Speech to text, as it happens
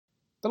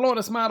The Lord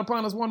has smiled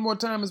upon us one more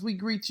time as we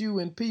greet you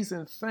in peace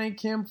and thank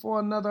Him for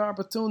another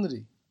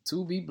opportunity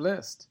to be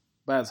blessed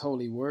by His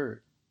holy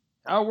word.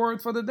 Our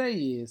word for the day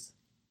is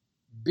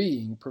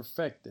being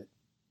perfected.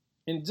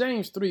 In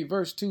James 3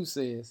 verse 2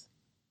 says,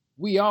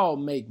 we all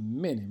make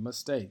many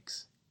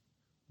mistakes.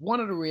 One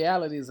of the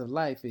realities of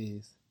life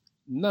is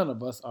none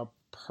of us are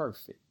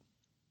perfect.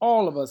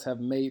 All of us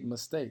have made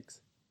mistakes.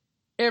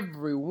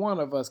 Every one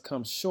of us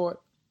comes short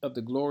of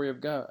the glory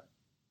of God.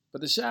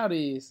 But the shout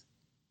is,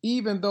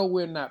 even though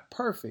we're not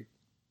perfect,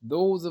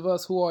 those of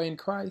us who are in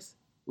Christ,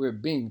 we're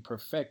being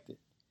perfected.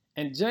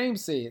 And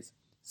James says,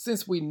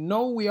 since we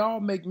know we all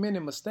make many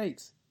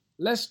mistakes,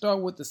 let's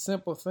start with the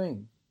simple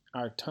thing,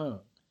 our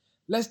tongue.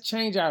 Let's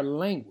change our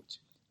language.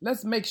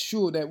 Let's make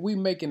sure that we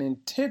make an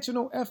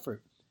intentional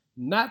effort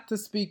not to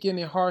speak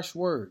any harsh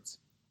words.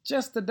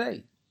 Just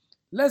today,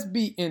 let's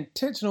be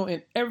intentional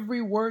in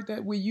every word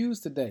that we use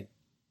today.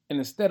 And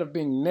instead of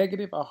being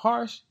negative or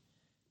harsh,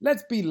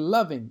 let's be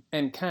loving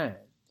and kind.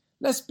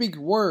 Let's speak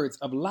words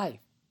of life.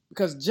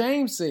 Because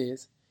James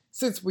says,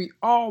 since we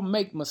all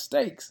make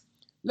mistakes,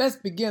 let's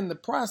begin the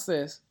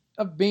process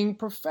of being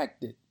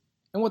perfected.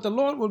 And what the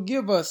Lord will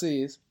give us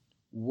is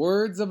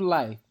words of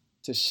life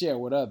to share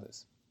with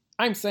others.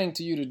 I'm saying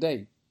to you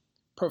today,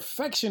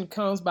 perfection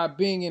comes by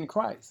being in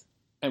Christ.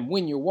 And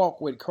when you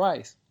walk with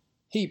Christ,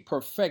 He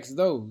perfects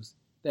those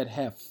that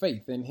have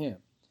faith in Him.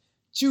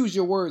 Choose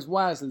your words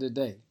wisely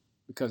today,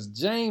 because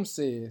James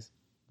says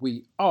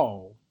we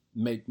all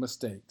make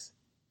mistakes.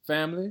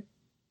 Family,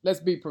 let's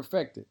be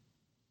perfected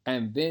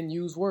and then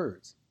use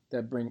words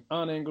that bring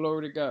honor and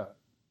glory to God.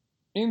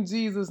 In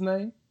Jesus'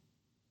 name,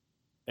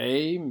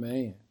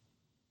 amen.